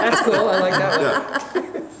cool. I like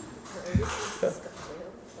that one. Yeah.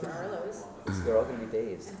 They're all gonna be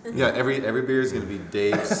Dave's. Yeah. Every beer is gonna be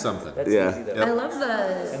Dave's something. That's Yeah. easy though. Yep. I love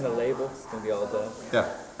the And the label's gonna be all done. Yeah.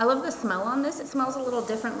 I love the smell on this. It smells a little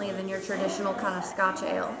differently than your traditional kind of Scotch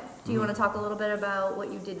ale. Do you want to talk a little bit about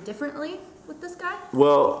what you did differently with this guy?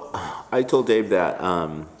 Well, I told Dave that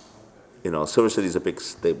Silver City's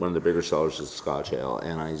one of the bigger sellers of Scotch ale,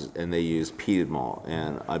 and they use peated malt.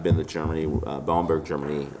 And I've been to Germany, Bamberg,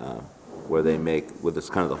 Germany, where they make, it's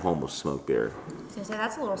kind of the home of smoked beer. I was gonna say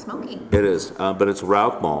that's a little smoky. It is, but it's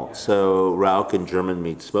Rauch malt. So Rauch in German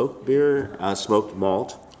means smoked beer, smoked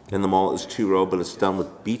malt, and the malt is 2-row, but it's done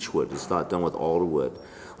with beechwood. It's not done with alderwood.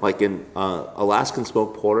 Like in Alaskan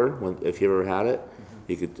smoked porter, if you ever had it,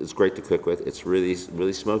 it's great to cook with. It's really,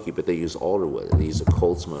 really smoky, but they use alderwood. They use a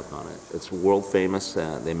cold smoke on it. It's world famous.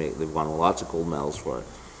 They've won lots of gold medals for it.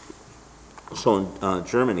 So in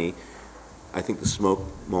Germany, I think the smoked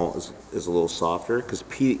malt is a little softer because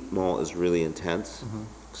peat malt is really intense.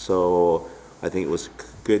 So I think it was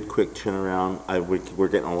good, quick turnaround. We're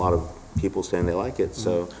getting a lot of people saying they like it.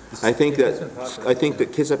 So I think that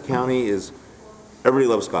Kitsap County is. Everybody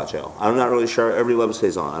loves Scotch ale. I'm not really sure. Everybody loves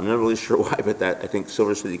Saison. I'm not really sure why, but I think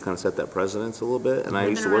Silver City kind of set that precedence a little bit. And I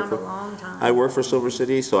used to Been work around for. a long time. I work for Silver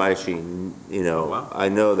City, so I actually, wow. I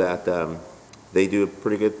know that they do a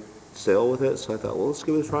pretty good sale with it. So I thought, well, let's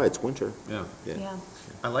give it a try. It's winter. Yeah. Yeah.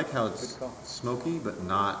 I like how it's Good call. smoky, but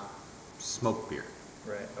not smoked beer.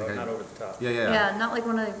 Right. Okay. Oh, not over the top. Yeah, not like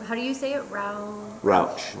one of the, how do you say it? Rauch.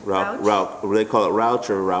 Rauch? They call it Rauch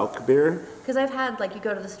or Rauch beer. Because I've had, like, you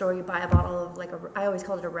go to the store, you buy a bottle of, like, I always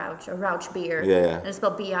called it a Rauch beer. Yeah. And it's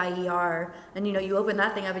spelled B-I-E-R. And, you open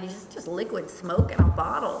that thing up and you just liquid smoke in a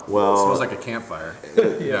bottle. It Well, smells like a campfire.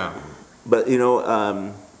 Yeah. but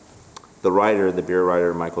the beer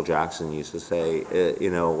writer Michael Jackson used to say,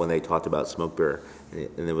 when they talked about smoked beer,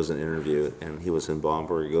 and there was an interview, and he was in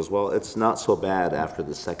Bamberg. He goes, "Well, it's not so bad after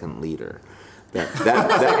the second liter." That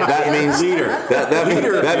means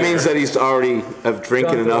that means that he's already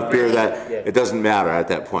drinking enough beer that it doesn't matter at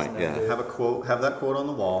that point. Yeah. Have that quote on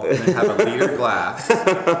the wall, and then have a liter glass,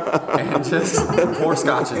 and just pour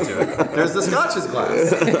scotch into it. There's the scotch's glass.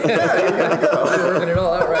 Yeah, you're good to go. We're working it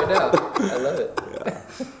all out right now. I love it.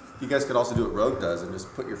 You guys could also do what Rogue does and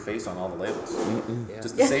just put your face on all the labels. Yeah.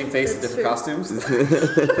 Just the same face in that's different true. costumes.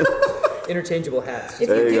 Interchangeable hats. If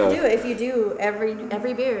There you you do go. do it, if you do,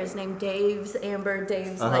 every beer is named Dave's, Amber,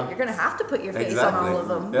 Dave's. Like, you're going to have to put your face on all of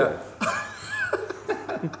them. Yeah.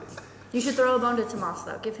 You should throw a bone to Tomas,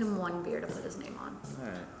 though. Give him one beer to put his name on.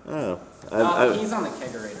 Oh, He's on the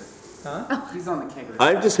kegerator. Huh? He's on the kegerator.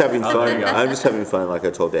 I'm just having there fun. you go. I'm just having fun. Like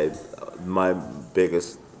I told Dave, my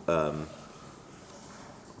biggest,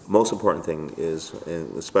 most important thing is,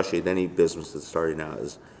 and especially in any business that's starting out,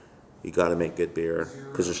 is you got to make good beer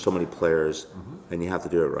because there's so many players, and you have to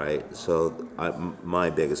do it right. So my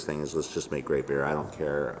biggest thing is let's just make great beer. I don't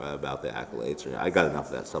care about the accolades. I got enough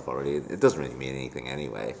of that stuff already. It doesn't really mean anything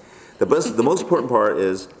anyway. The most important part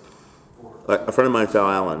is. A friend of mine, Val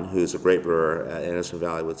Allen, who's a great brewer at Anderson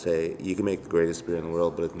Valley, would say, you can make the greatest beer in the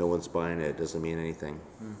world, but if no one's buying it, it doesn't mean anything.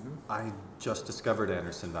 I just discovered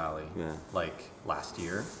Anderson Valley Yeah. like last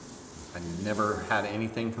year. I never had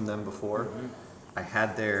anything from them before. I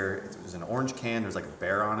had it was an orange can, there's like a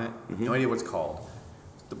bear on it. No idea what it's called.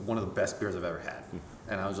 One of the best beers I've ever had.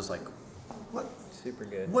 And I was just like, Super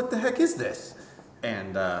good. what the heck is this?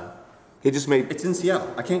 And He just made. It's in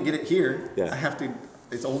Seattle. I can't get it here. Yeah. I have to.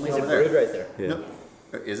 It's only Is over it there. brewed right there? Yeah. No,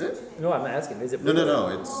 is it? No, I'm asking. Is it No, brewed? no,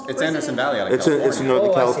 no. It's Anderson Valley out of It's in California. Northern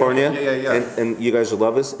Oh, I see. California. Yeah. And you guys would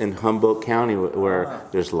love this in Humboldt County, where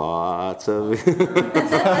there's lots of.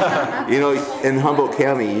 In Humboldt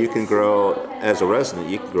County, you can grow as a resident.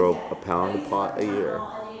 You can grow a pound a pot a year.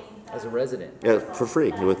 As a resident. Yeah, for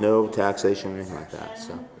free, with no taxation or anything like that.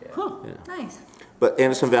 So. Nice. But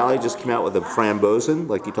Anderson Valley just came out with a frambozen,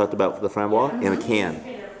 like you talked about for the framboise, in a can.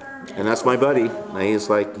 And that's my buddy. Now he's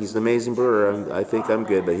an amazing brewer. I think I'm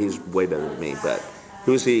good, but he's way better than me. But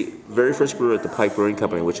he was the very first brewer at the Pike Brewing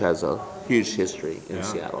Company, which has a huge history in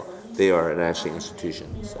Seattle. They are an actual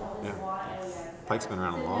institution. So. Yeah. Pike's been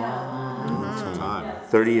around a long time.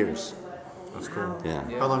 30 years. That's cool. Yeah.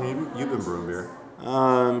 How long have you been brewing beer?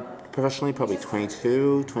 Professionally, probably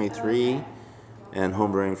 22, 23, and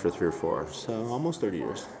homebrewing for 3 or 4. So almost 30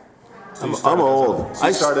 years. So you I'm started old. So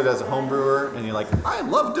you started as a home brewer, and you're like, I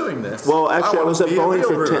love doing this. Well, actually, I wanna was at be a Boeing real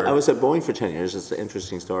for 10. brewer." I was at Boeing for 10 years. It's an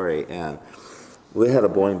interesting story, and we had a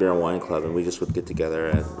Boeing Beer and Wine Club, and we just would get together.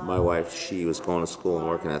 And my wife, she was going to school and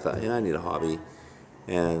working. I thought, I need a hobby,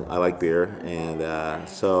 and I like beer, and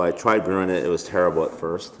so I tried brewing it. It was terrible at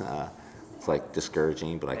first. It's like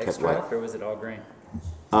discouraging, but I kept Extract, or was it all grain?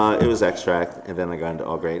 It was extract, and then I got into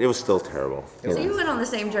all grain. It was still terrible. So you went on the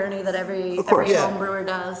same journey that every course. home brewer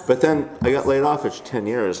does. But then I got laid off after 10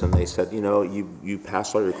 years, and they said, you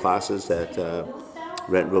passed all your classes at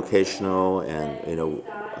Rent Vocational, and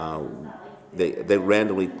they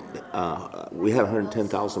randomly we had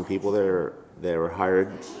 110,000 people there. They were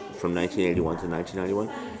hired from 1981 to 1991,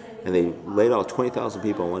 and they laid off 20,000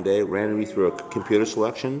 people in one day, randomly through a computer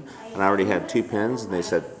selection. And I already had 2 pens, and they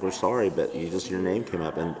said, "We're sorry, but your name came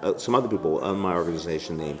up." And some other people in my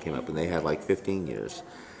organization name came up, and they had like 15 years.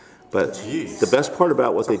 But Jeez. the best part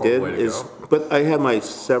about what they That's a did horrible way to is, go. but I had my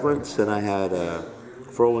severance and I had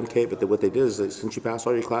 401k. But what they did is, that since you passed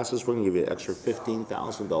all your classes, we're going to give you an extra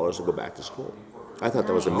 $15,000 to go back to school. I thought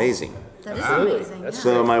that was amazing. That is amazing. That's yeah.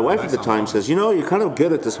 So my wife That at the sounds time awesome. says, you're kind of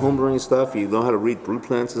good at this home brewing stuff. You know how to read brew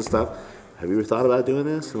plants and stuff. Have you ever thought about doing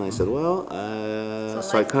this? And I said, well,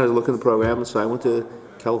 so I kind of looked at the program. And so I went to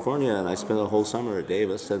California and I spent a whole summer at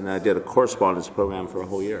Davis, and I did a correspondence program for a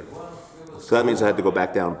whole year. So that means I had to go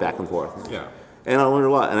back and forth. Yeah. And I learned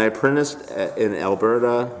a lot. And I apprenticed in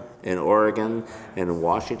Alberta, in Oregon, and in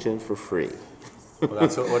Washington for free. Well,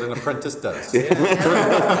 that's what an apprentice does.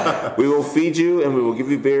 We will feed you and we will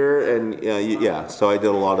give you beer, and so I did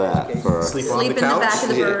a lot of that for. Sleep on Sleep the in the couch. back of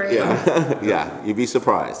the brewery. Yeah, you'd be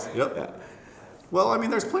surprised. Yep. Yeah. Well, I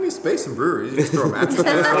mean, there's plenty of space in breweries. You just throw a mattress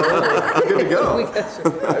down. You're good to go.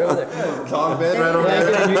 Right over there. Dog bed right over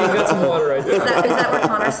there. You got some water right there. Is that where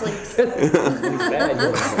Connor sleeps?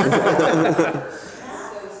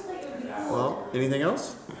 Well, anything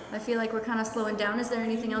else? I feel like we're kind of slowing down. Is there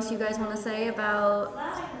anything else you guys want to say about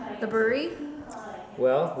the brewery?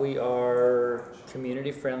 Well, we are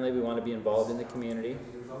community friendly. We want to be involved in the community.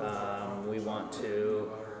 We want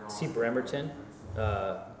to see Bremerton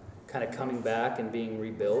kind of coming back and being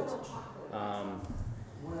rebuilt.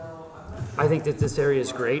 I think that this area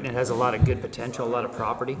is great and it has a lot of good potential, a lot of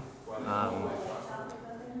property.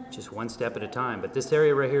 Just one step at a time. But this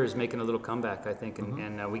area right here is making a little comeback, I think,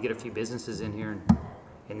 and we get a few businesses in here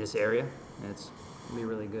in this area, and it's gonna be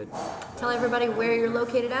really good. Tell everybody where you're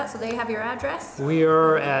located at so they have your address. We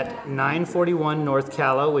are at 941 North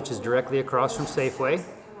Callow, which is directly across from Safeway,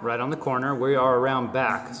 right on the corner. We are around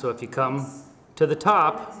back, so if you come to the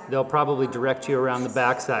top, they'll probably direct you around the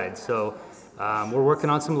backside. So we're working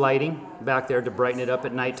on some lighting back there to brighten it up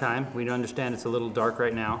at nighttime. We understand it's a little dark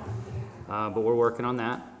right now, but we're working on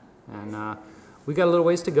that. And we got a little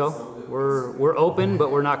ways to go. We're open,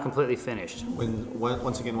 but we're not completely finished.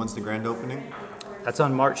 Once again, when's the grand opening? That's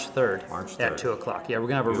on March 3rd, March at 3rd. 2 o'clock. Yeah, we're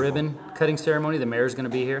going to have a ribbon cutting ceremony. The mayor's going to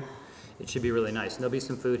be here. It should be really nice. And there'll be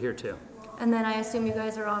some food here, too. And then I assume you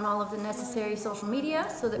guys are on all of the necessary social media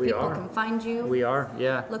so that We people are. can find you. We are,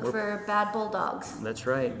 yeah. Look We're- for Bad Bulldogs. That's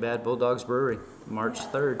right, Bad Bulldogs Brewery, March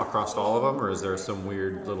 3rd. Across all of them, or is there some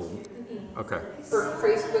weird little? Okay, For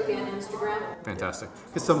Facebook and Instagram. fantastic.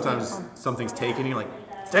 Because sometimes something's taken, you're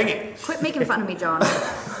like, dang it! Quit making fun of me, John.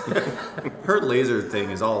 Her laser thing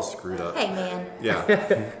is all screwed up. Hey, man. Yeah.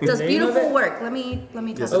 Does Name of beautiful it? work. Let me tell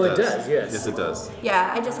Yes, you. Oh, it does, yes. Yes, it does.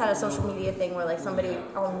 Yeah, I just had a social media thing where like somebody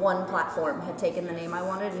on one platform had taken the name I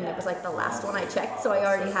wanted, and it was like the last one I checked, so I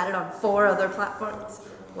already had it on 4 other platforms.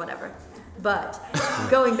 Whatever. But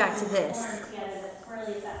going back to this,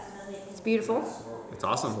 it's beautiful, It's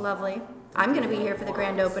awesome. lovely. I'm gonna be here for the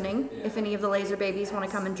grand opening. If any of the laser babies want to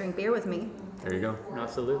come and drink beer with me, There you go.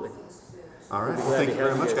 Absolutely. All right. Well, Glad thank to you very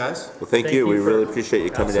have you much, guys. guys. Well, thank you. We for- really appreciate you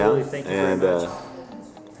coming Absolutely. down. Thank you very much.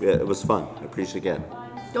 Yeah, it was fun. I appreciate it again.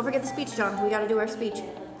 Don't forget the speech, John. We got to do our speech.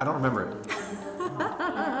 I don't remember it.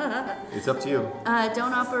 It's up to you.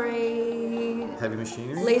 Don't operate Heavy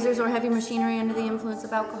machinery. lasers or heavy machinery under the influence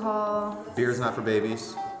of alcohol, Beer is not for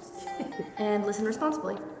babies. and listen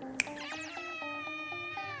responsibly.